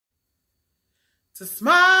To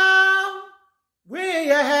smile when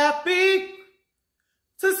you're happy,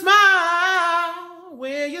 to smile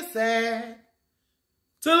when you're sad,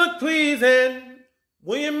 to look pleasing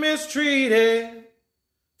when you're mistreated,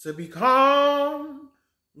 to be calm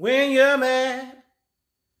when you're mad,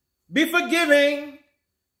 be forgiving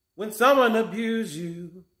when someone abused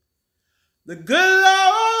you. The good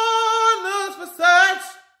Lord looks for such.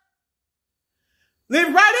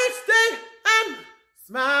 Live right each day and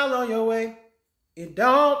smile on your way. It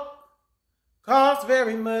don't cost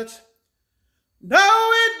very much. No,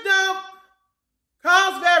 it don't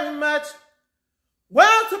cost very much.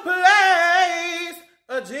 Well, to place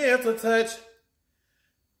a gentle touch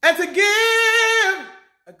and to give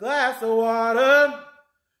a glass of water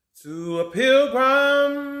to a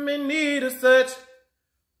pilgrim in need of such.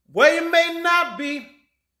 Well, you may not be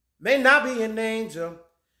an angel,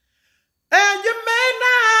 and you may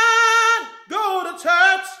not go to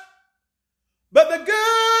church, but the good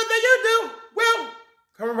that you do will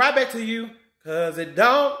come right back to you, 'cause it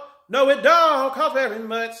don't cost very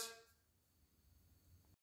much.